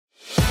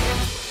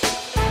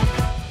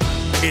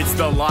It's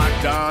the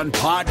Locked On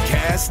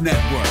Podcast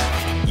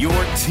Network, your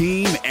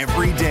team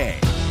every day.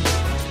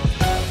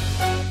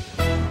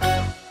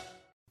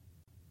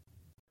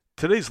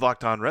 Today's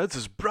Locked On Reds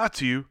is brought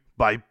to you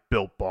by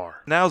Built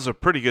Bar. Now's a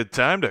pretty good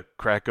time to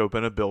crack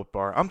open a Built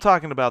Bar. I'm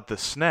talking about the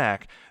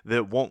snack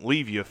that won't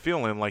leave you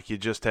feeling like you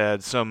just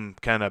had some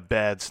kind of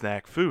bad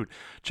snack food.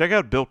 Check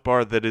out Built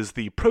Bar, that is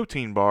the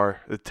protein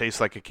bar that tastes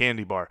like a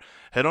candy bar.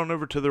 Head on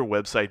over to their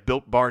website,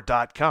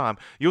 BuiltBar.com.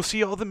 You'll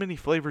see all the many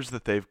flavors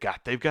that they've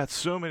got. They've got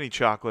so many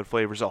chocolate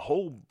flavors, a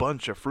whole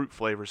bunch of fruit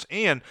flavors,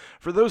 and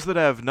for those that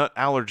have nut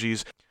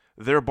allergies,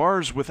 their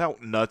bars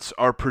without nuts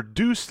are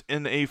produced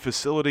in a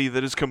facility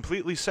that is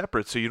completely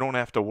separate, so you don't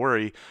have to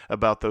worry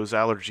about those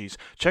allergies.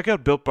 Check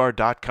out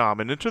BuiltBar.com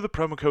and enter the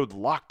promo code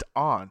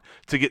LOCKEDON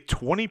to get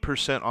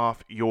 20%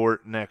 off your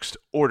next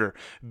order.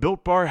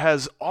 Built Bar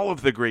has all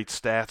of the great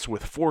stats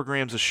with 4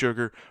 grams of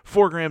sugar,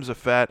 4 grams of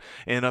fat,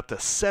 and up to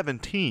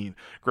 17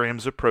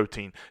 grams of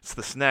protein. It's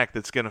the snack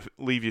that's going to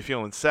leave you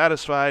feeling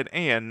satisfied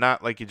and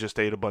not like you just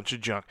ate a bunch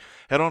of junk.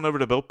 Head on over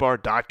to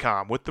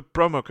BuiltBar.com with the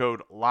promo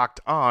code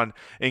LOCKEDON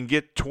and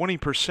get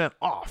 20%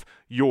 off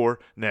your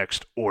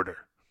next order.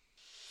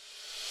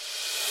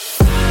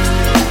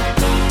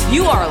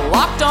 You are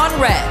Locked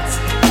On Reds,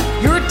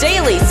 your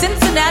daily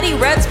Cincinnati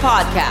Reds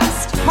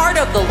podcast, part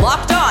of the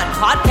Locked On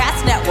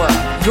Podcast Network,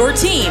 your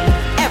team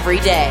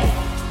every day.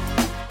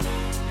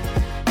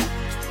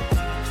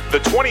 The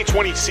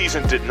 2020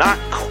 season did not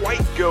quite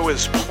go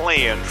as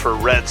planned for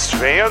Reds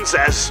fans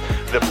as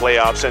the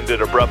playoffs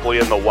ended abruptly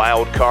in the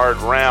wild card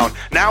round.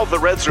 Now the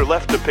Reds are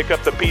left to pick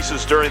up the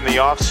pieces during the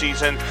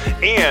offseason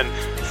and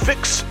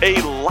fix a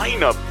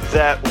lineup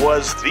that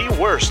was the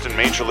worst in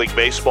Major League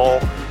Baseball.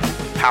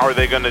 How are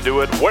they going to do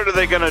it? What are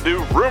they going to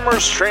do?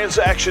 Rumors,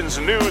 transactions,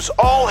 news,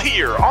 all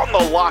here on the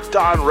Locked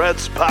On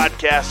Reds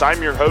podcast.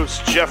 I'm your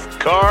host, Jeff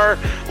Carr.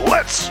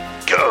 Let's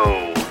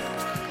go!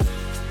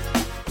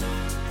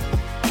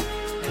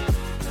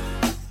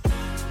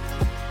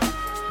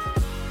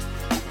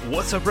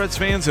 What's up, Reds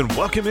fans, and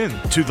welcome in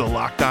to the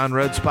Locked On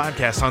Reds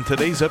podcast. On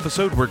today's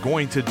episode, we're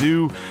going to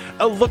do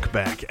a look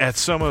back at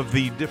some of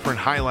the different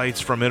highlights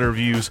from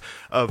interviews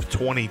of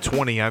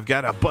 2020. I've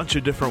got a bunch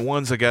of different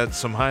ones. I got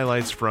some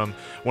highlights from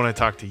when I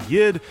talked to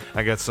Yid.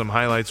 I got some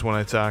highlights when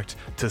I talked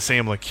to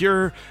Sam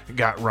LeCure.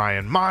 Got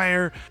Ryan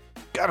Meyer.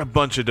 Got a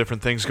bunch of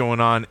different things going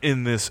on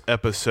in this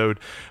episode.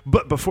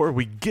 But before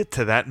we get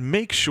to that,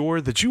 make sure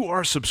that you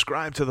are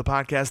subscribed to the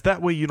podcast. That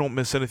way you don't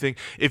miss anything.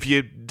 If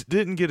you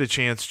didn't get a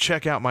chance,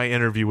 check out my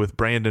interview with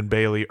Brandon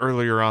Bailey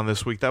earlier on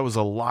this week. That was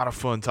a lot of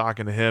fun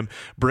talking to him.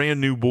 Brand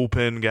new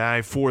bullpen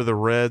guy for the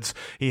Reds.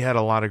 He had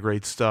a lot of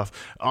great stuff.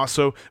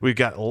 Also, we've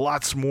got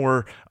lots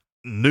more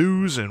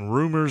news and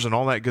rumors and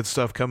all that good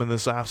stuff coming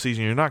this offseason.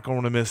 You're not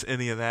going to miss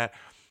any of that.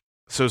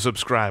 So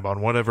subscribe on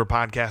whatever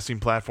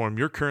podcasting platform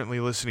you're currently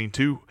listening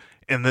to,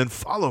 and then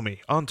follow me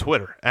on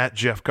Twitter at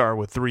Jeff Carr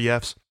with 3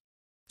 Fs,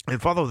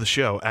 and follow the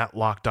show at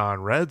Locked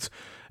On Reds,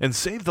 and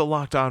save the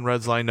Locked On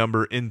Reds line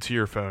number into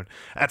your phone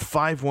at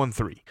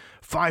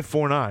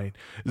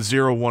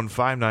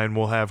 513-549-0159.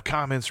 We'll have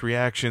comments,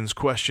 reactions,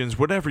 questions,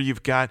 whatever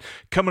you've got.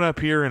 Coming up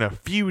here in a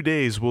few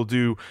days, we'll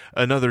do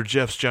another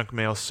Jeff's Junk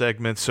Mail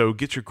segment, so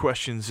get your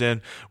questions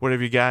in,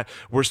 whatever you got.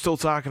 We're still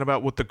talking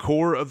about what the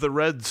core of the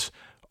Reds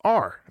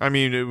are. I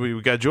mean,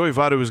 we got Joey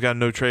Votto, who's got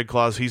no trade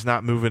clause. He's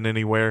not moving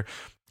anywhere.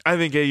 I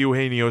think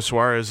Eugenio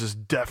Suarez is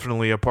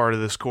definitely a part of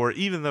this core,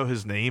 even though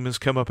his name has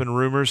come up in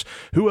rumors.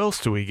 Who else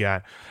do we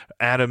got?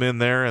 Add him in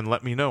there and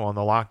let me know on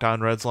the Locked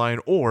On Reds line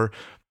or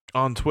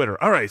on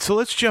Twitter. All right, so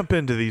let's jump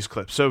into these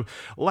clips. So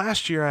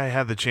last year I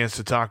had the chance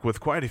to talk with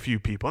quite a few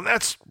people, and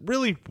that's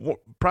really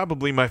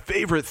probably my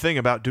favorite thing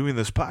about doing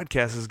this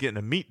podcast is getting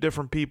to meet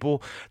different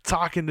people,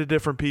 talking to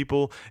different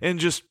people, and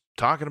just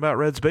talking about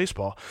Reds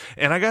baseball.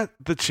 And I got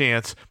the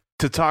chance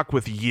to talk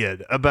with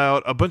Yid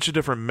about a bunch of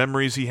different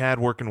memories he had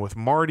working with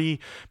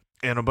Marty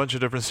and a bunch of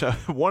different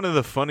stuff. One of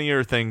the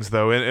funnier things,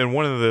 though, and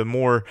one of the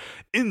more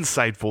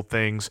insightful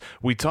things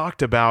we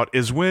talked about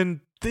is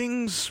when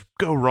things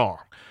go wrong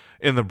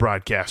in the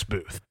broadcast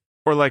booth.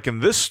 Or like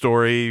in this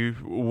story,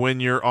 when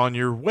you're on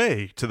your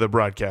way to the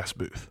broadcast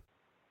booth.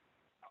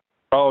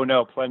 Oh,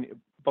 no, plenty.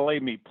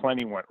 Believe me,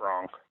 plenty went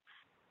wrong.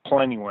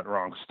 Plenty went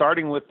wrong,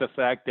 starting with the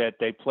fact that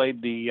they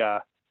played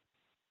the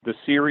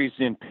series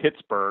in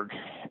Pittsburgh,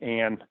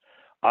 and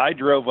I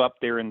drove up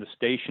there in the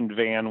station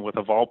van with,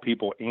 of all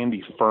people,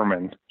 Andy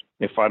Furman,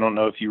 if I don't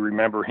know if you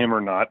remember him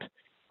or not,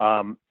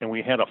 and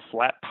we had a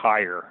flat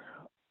tire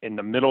in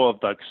the middle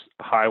of the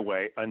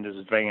highway on this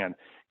van,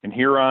 and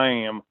here I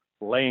am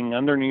laying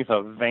underneath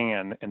a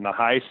van in the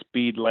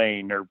high-speed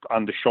lane or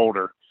on the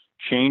shoulder,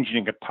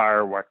 changing a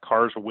tire while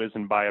cars are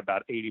whizzing by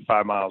about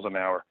 85 miles an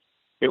hour.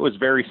 It was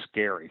very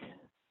scary.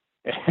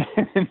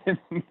 And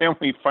then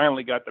we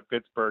finally got to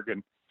Pittsburgh,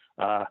 and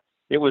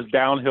it was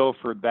downhill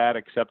for that,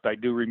 except I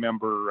do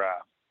remember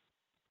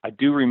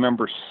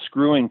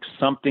screwing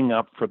something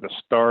up for the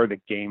Star of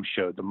the Game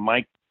show. The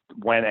mic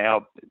went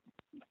out.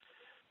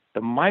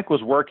 The mic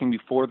was working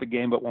before the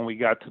game, but when we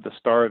got to the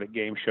Star of the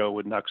Game show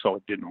with Nuxall,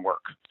 it didn't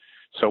work.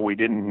 so we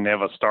didn't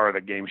have a star of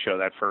the game show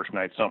that first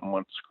night. Something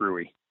went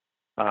screwy.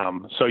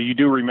 So you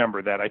do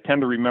remember that. I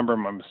tend to remember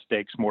my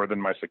mistakes more than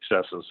my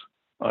successes,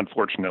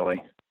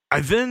 unfortunately.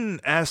 I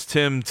then asked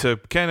him to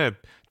kind of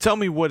tell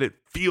me what it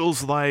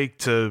feels like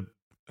to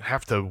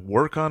have to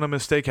work on a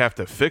mistake, have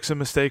to fix a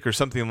mistake or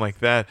something like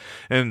that.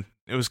 And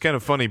it was kind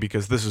of funny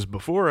because this is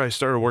before I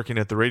started working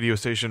at the radio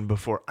station,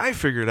 before I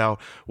figured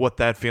out what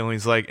that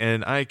feeling's like.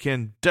 And I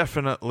can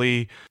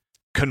definitely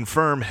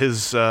confirm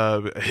his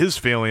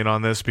feeling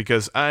on this,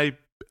 because I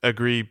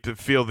agree to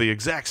feel the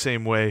exact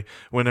same way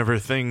whenever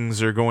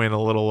things are going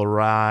a little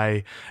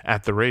awry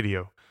at the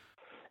radio.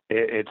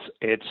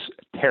 It's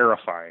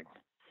terrifying,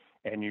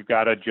 and you've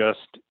got to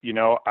just,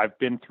 I've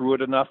been through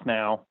it enough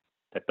now.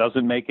 That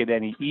doesn't make it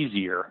any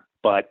easier,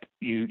 but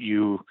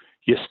you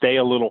stay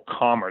a little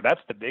calmer. That's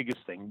the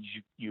biggest thing.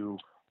 You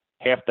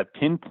have to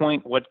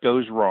pinpoint what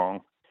goes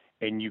wrong,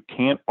 and you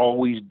can't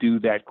always do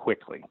that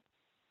quickly.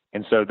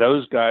 And so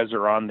those guys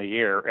are on the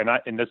air,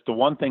 and that's the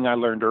one thing I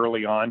learned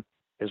early on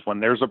is when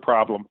there's a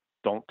problem,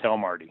 don't tell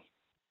Marty,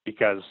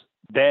 because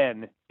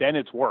then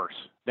it's worse.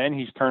 Then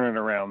he's turning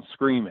around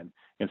screaming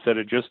instead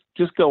of just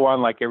go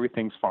on like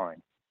everything's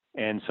fine.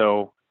 And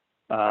so,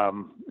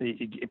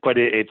 but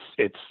it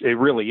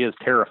really is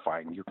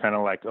terrifying. You're kind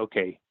of like,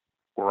 okay,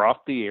 we're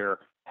off the air.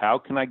 How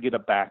can I get a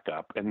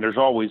backup? And there's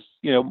always,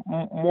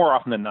 more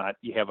often than not,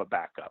 you have a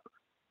backup.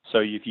 So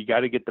if you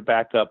got to get the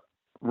backup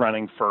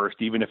running first,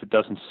 even if it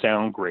doesn't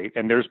sound great.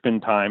 And there's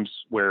been times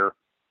where,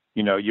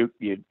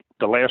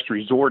 the last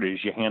resort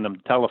is you hand them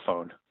the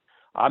telephone.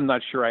 I'm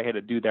not sure I had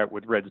to do that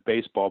with Reds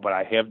baseball, but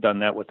I have done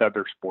that with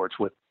other sports.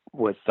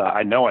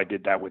 I know I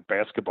did that with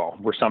basketball,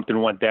 where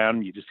something went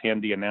down, you just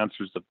hand the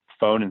announcers the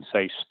phone and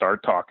say,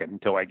 start talking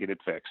until I get it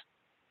fixed.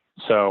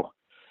 So,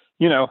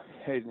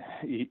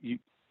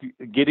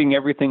 getting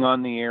everything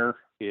on the air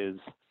is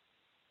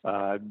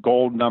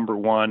goal number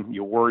one.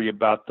 You worry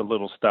about the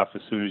little stuff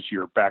as soon as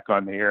you're back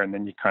on the air, and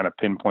then you kind of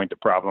pinpoint the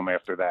problem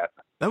after that.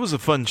 That was a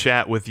fun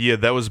chat with you.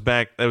 That was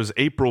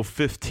April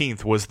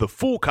 15th was the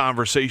full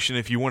conversation,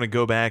 if you want to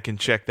go back and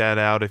check that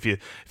out if you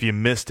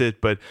missed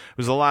it. But it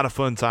was a lot of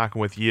fun talking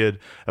with Yid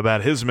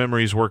about his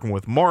memories working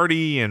with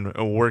Marty and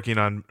working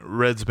on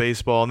Reds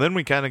baseball. And then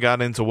we kind of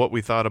got into what we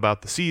thought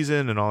about the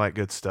season and all that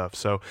good stuff.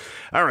 So,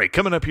 all right,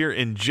 coming up here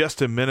in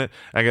just a minute,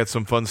 I got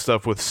some fun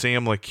stuff with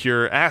Sam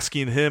LeCure,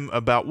 asking him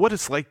about what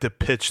it's like to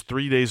pitch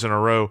 3 days in a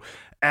row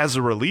as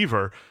a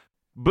reliever.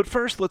 But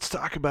first, let's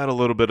talk about a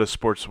little bit of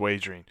sports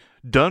wagering.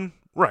 Done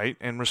right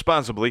and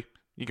responsibly,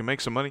 you can make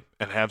some money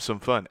and have some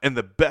fun. And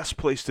the best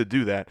place to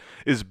do that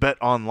is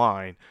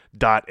betonline.ag,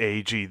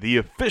 the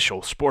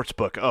official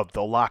sportsbook of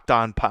the Locked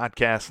On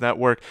Podcast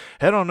Network.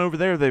 Head on over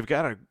there. They've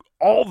got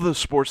all the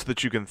sports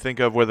that you can think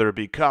of, whether it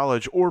be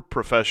college or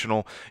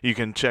professional. You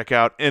can check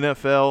out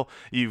NFL.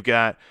 You've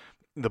got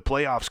the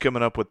playoffs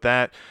coming up with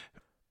that.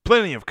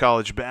 Plenty of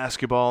college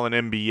basketball and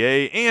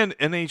NBA and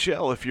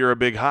NHL if you're a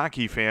big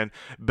hockey fan.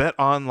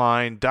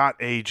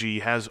 BetOnline.ag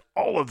has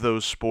all of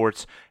those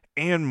sports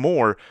and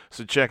more,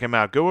 so check them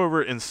out. Go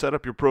over and set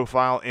up your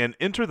profile and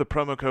enter the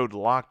promo code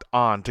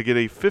LOCKEDON to get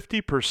a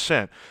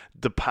 50%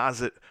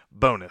 deposit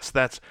bonus.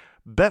 That's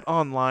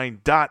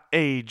BetOnline.ag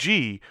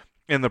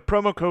and the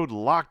promo code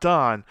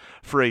LOCKEDON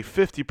for a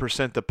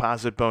 50%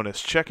 deposit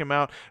bonus. Check them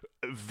out.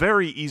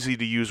 Very easy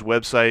to use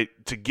website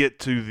to get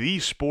to the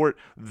sport,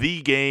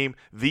 the game,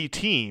 the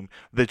team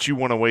that you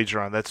want to wager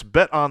on. That's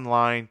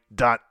betonline.ag.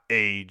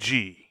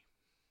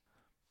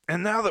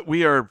 And now that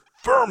we are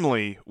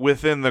firmly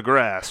within the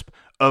grasp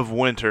of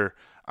winter,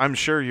 I'm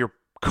sure your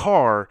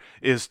car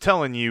is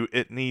telling you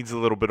it needs a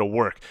little bit of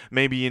work.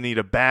 Maybe you need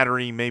a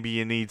battery, maybe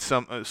you need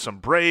some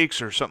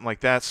brakes or something like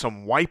that,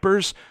 some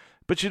wipers,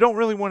 but you don't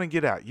really want to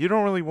get out. You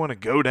don't really want to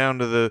go down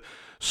to the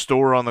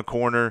store on the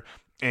corner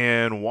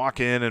and walk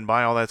in and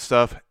buy all that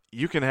stuff.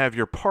 You can have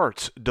your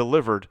parts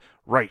delivered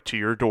right to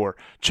your door.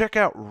 Check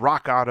out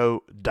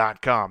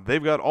rockauto.com.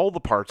 They've got all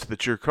the parts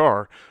that your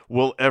car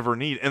will ever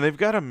need, and they've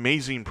got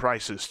amazing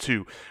prices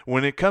too.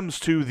 When it comes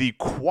to the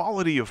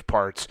quality of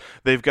parts,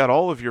 they've got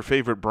all of your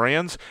favorite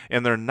brands,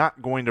 and they're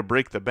not going to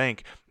break the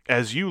bank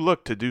as you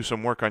look to do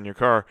some work on your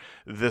car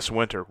this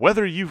winter.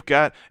 Whether you've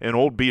got an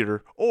old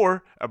beater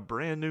or a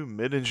brand new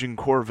mid-engine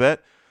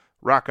Corvette,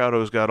 Rock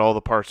Auto's got all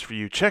the parts for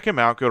you. Check them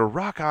out. Go to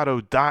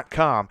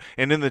rockauto.com,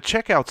 and in the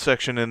checkout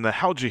section in the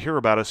How'd You Hear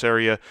About Us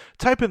area,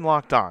 type in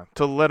Locked On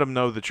to let them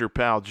know that your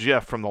pal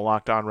Jeff from the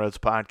Locked On Reds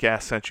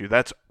podcast sent you.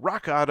 That's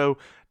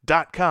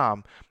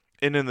rockauto.com,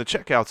 and in the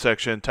checkout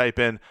section, type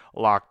in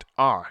Locked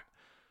On.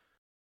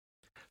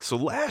 So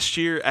last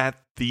year at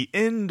the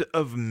end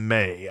of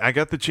May, I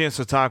got the chance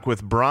to talk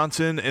with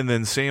Bronson and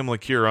then Sam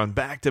LeCure on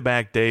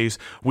back-to-back days.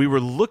 We were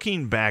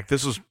looking back.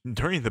 This was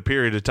during the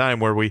period of time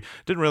where we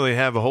didn't really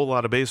have a whole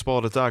lot of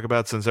baseball to talk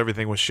about since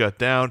everything was shut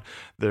down.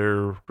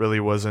 There really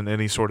wasn't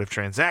any sort of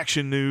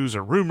transaction news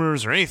or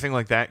rumors or anything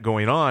like that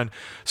going on.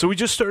 So we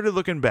just started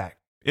looking back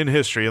in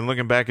history and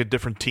looking back at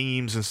different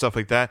teams and stuff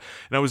like that.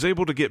 And I was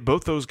able to get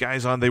both those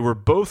guys on. They were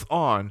both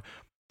on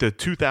the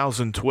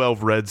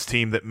 2012 Reds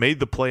team that made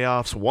the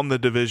playoffs, won the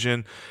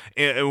division,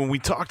 and we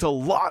talked a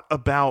lot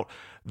about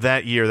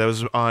that year. That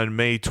was on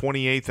May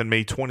 28th and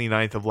May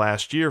 29th of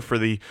last year for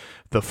the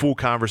full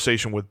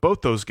conversation with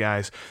both those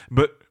guys.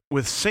 But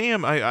with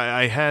Sam,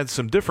 I had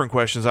some different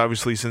questions,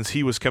 obviously, since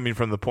he was coming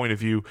from the point of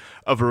view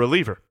of a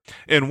reliever.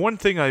 And one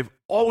thing I've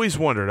always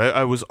wondered,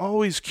 I was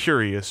always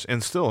curious,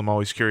 and still am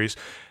always curious,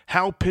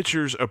 how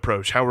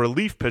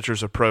relief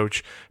pitchers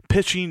approach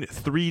pitching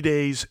 3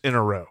 days in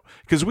a row.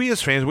 Because we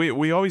as fans,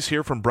 we always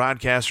hear from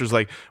broadcasters,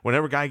 like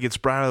whenever a guy gets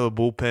brought out of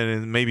the bullpen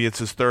and maybe it's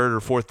his third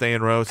or fourth day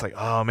in a row, it's like,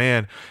 oh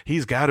man,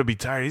 he's got to be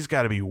tired. He's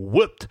got to be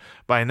whooped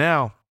by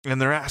now. And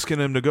they're asking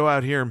him to go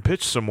out here and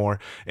pitch some more.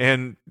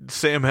 And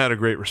Sam had a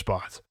great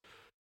response.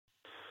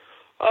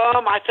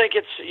 I think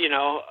it's,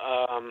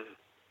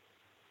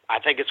 I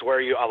think it's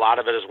a lot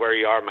of it is where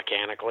you are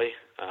mechanically.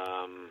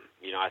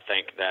 I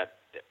think that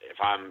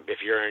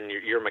if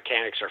your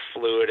mechanics are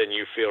fluid and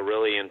you feel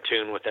really in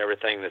tune with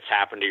everything that's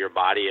happened to your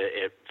body,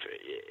 it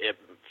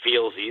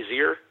feels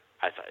easier.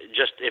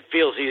 It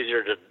feels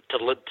easier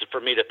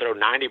for me to throw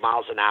 90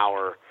 miles an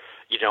hour,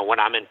 when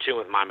I'm in tune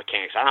with my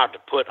mechanics. I don't have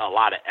to put a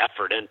lot of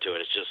effort into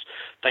it. It's just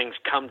things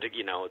come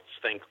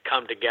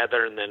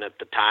together, and then at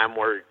the time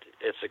where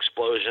it's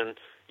explosion,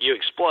 you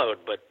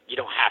explode, but you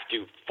don't have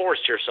to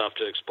force yourself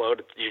to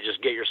explode. You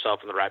just get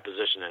yourself in the right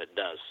position, and it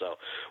does. So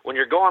when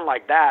you're going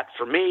like that,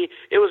 for me,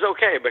 it was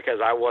okay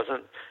because I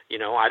wasn't,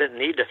 I didn't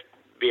need to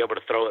be able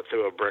to throw it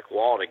through a brick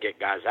wall to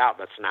get guys out.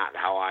 That's not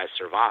how I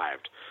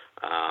survived.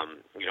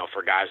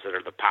 For guys that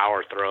are the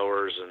power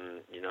throwers and,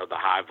 the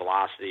high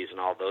velocities and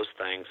all those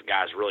things,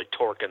 guys really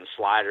torquing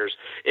sliders,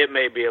 it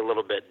may be a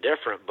little bit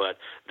different, but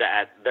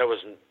there was,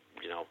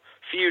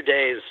 few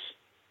days,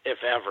 if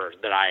ever,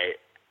 that I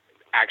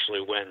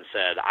actually went and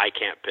said, I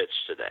can't pitch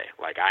today.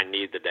 Like, I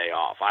need the day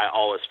off. I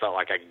always felt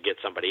like I could get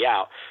somebody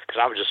out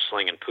because I was just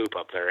slinging poop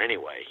up there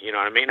anyway. You know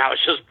what I mean? I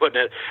was just putting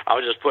it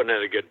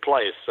in a good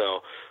place. So,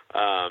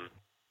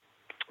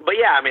 but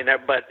yeah,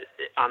 but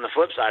on the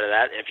flip side of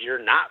that, if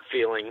you're not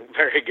feeling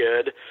very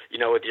good,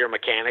 with your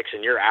mechanics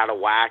and you're out of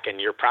whack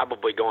and you're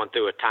probably going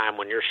through a time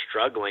when you're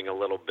struggling a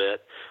little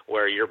bit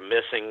where you're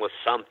missing with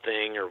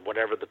something or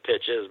whatever the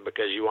pitch is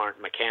because you aren't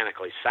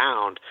mechanically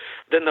sound,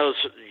 then those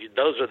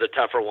are the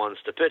tougher ones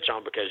to pitch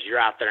on because you're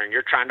out there and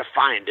you're trying to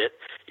find it,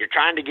 you're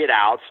trying to get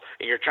outs,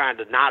 and you're trying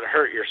to not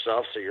hurt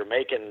yourself, so you're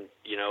making,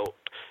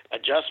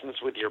 adjustments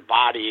with your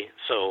body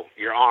so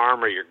your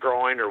arm or your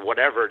groin or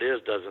whatever it is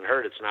doesn't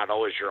hurt. It's not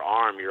always your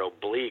arm, your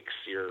obliques,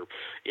 your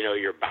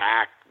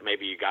back.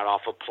 Maybe you got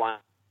off a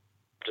plane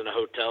in a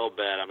hotel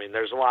bed.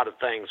 There's a lot of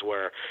things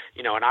where,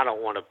 and I'm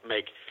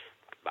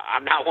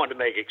not one to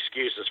make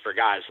excuses for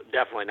guys,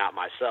 definitely not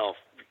myself,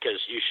 because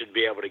you should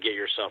be able to get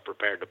yourself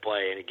prepared to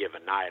play any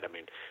given night.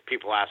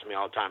 People ask me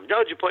all the time,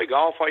 did you play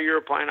golf while you were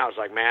playing? I was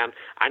like, man,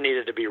 I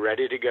needed to be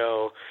ready to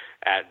go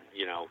at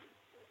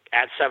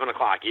 7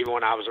 o'clock, even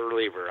when I was a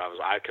reliever.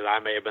 Because I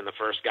may have been the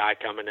first guy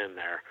coming in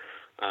there.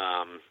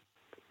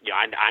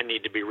 I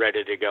need to be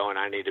ready to go, and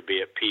I need to be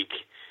at peak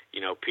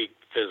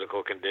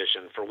physical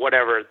condition for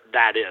whatever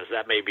that is.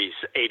 That may be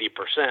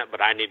 80%,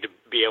 but I need to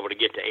be able to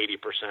get to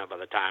 80% by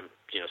the time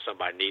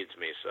somebody needs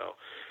me. So,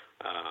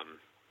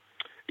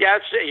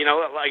 it's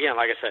again,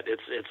 like I said,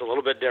 it's a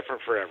little bit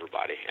different for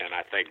everybody, and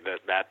I think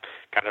that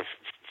kind of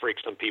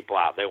freaks some people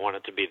out. They want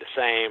it to be the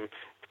same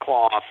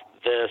cloth.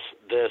 This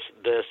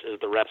is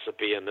the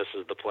recipe, and this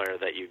is the player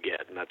that you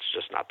get, and that's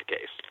just not the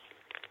case.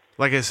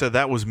 Like I said,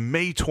 that was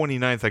May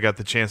 29th. I got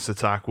the chance to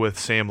talk with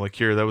Sam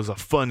LeCure. That was a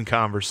fun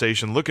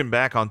conversation, looking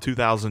back on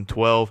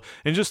 2012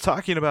 and just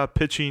talking about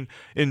pitching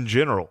in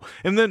general.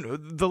 And then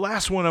the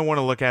last one I want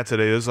to look at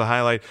today is a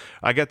highlight.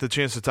 I got the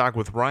chance to talk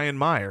with Ryan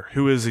Meyer,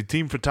 who is a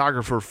team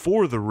photographer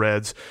for the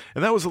Reds,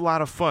 and that was a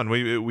lot of fun.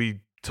 We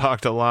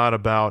talked a lot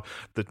about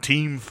the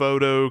team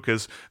photo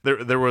because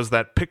there was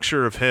that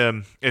picture of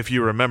him, if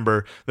you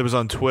remember, that was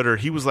on Twitter.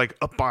 He was like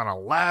up on a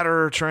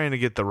ladder trying to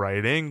get the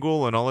right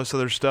angle and all this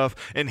other stuff.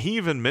 And he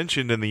even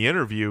mentioned in the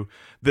interview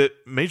that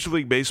Major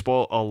League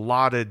Baseball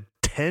allotted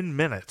 10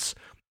 minutes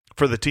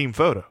for the team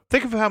photo.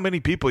 Think of how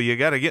many people you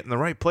got to get in the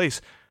right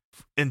place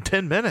in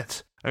 10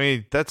 minutes.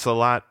 That's a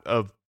lot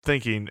of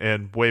thinking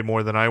and way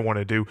more than I want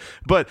to do.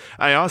 But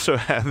I also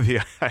have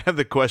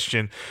the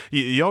question.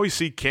 You always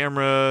see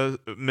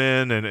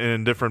cameramen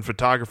and different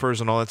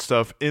photographers and all that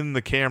stuff in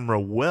the camera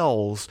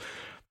wells,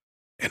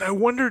 and I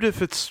wondered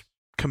if it's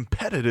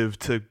competitive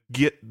to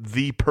get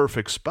the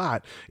perfect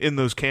spot in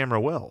those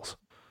camera wells.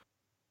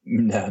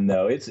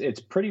 No, it's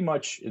pretty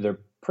much, they're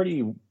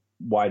pretty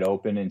wide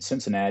open. In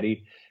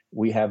Cincinnati,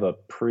 we have a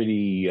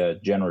pretty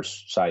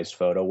generous sized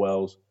photo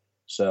wells,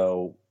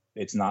 so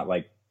it's not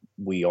like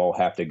we all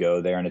have to go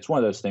there. And it's one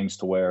of those things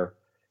to where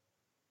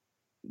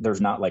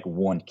there's not like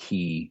one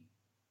key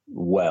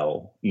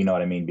well, you know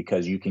what I mean?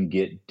 Because you can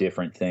get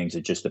different things.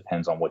 It just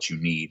depends on what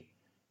you need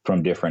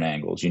from different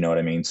angles. You know what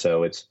I mean?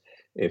 So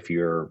if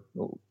you're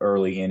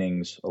early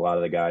innings, a lot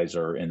of the guys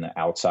are in the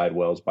outside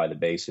wells by the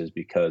bases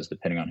because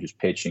depending on who's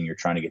pitching, you're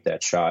trying to get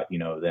that shot,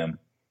 them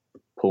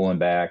pulling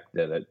back,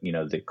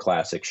 the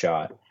classic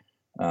shot.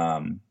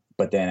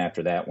 But then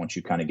after that, once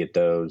you kind of get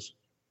those,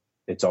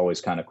 it's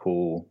always kind of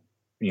cool,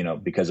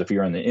 because if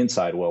you're in the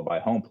inside well by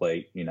home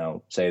plate,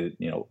 say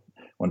that,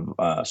 when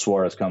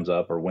Suarez comes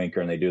up or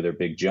Winker and they do their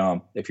big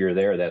jump, if you're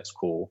there, that's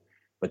cool.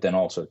 But then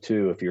also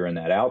too, if you're in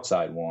that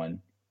outside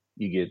one,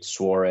 you get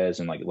Suarez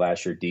and like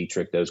last year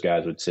Dietrich, those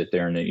guys would sit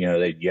there and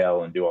they'd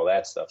yell and do all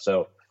that stuff.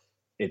 So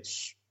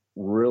it's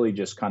really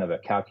just kind of a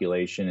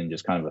calculation and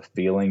just kind of a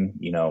feeling,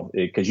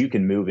 because you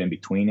can move in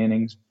between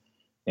innings.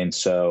 And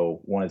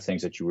so one of the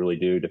things that you really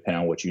do,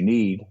 depending on what you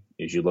need,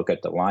 is you look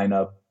at the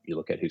lineup, you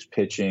look at who's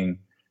pitching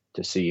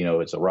to see,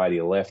 it's a righty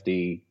or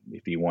lefty,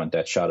 if you want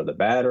that shot of the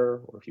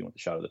batter or if you want the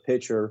shot of the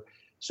pitcher.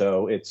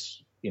 So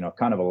it's,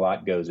 kind of a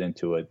lot goes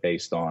into it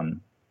based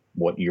on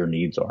what your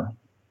needs are.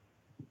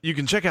 You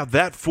can check out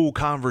that full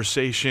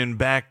conversation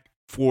back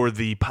for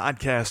the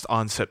podcast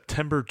on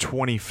September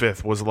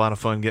 25th. Was a lot of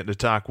fun getting to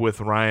talk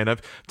with Ryan.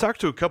 I've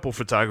talked to a couple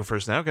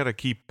photographers now. Got to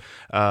keep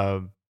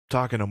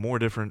talking to more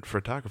different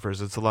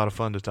photographers. It's a lot of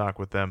fun to talk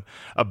with them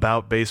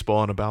about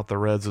baseball and about the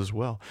Reds as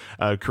well.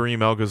 Kareem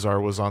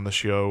Elgazar was on the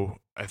show,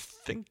 I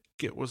think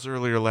it was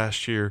earlier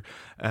last year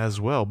as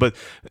well. But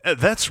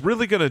that's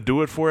really going to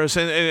do it for us.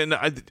 And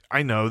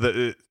I know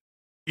that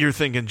you're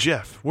thinking,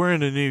 Jeff, we're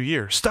in a new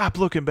year. Stop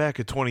looking back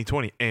at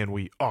 2020. And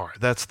we are.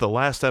 That's the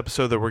last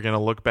episode that we're going to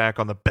look back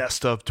on the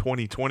best of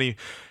 2020.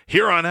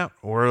 Here on out,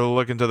 we're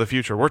looking to the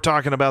future. We're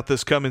talking about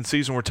this coming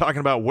season. We're talking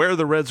about where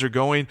the Reds are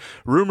going.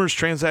 Rumors,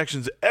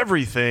 transactions,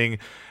 everything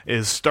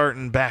is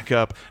starting back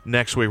up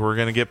next week. We're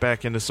going to get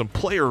back into some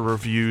player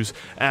reviews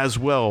as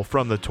well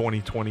from the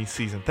 2020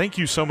 season. Thank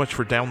you so much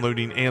for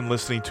downloading and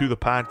listening to the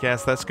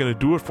podcast. That's going to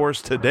do it for us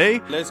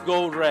today. Let's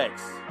go,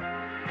 Reds.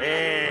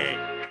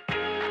 Hey.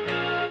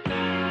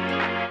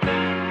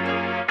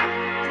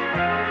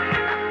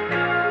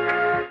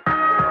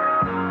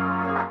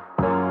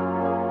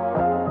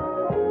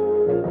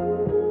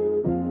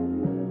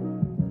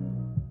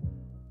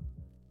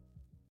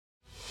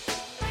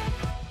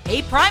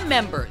 Hey, Prime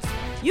members,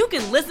 you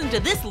can listen to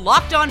this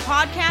Locked On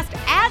podcast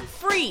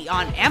ad-free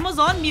on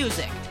Amazon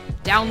Music.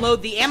 Download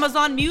the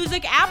Amazon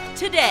Music app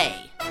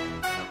today.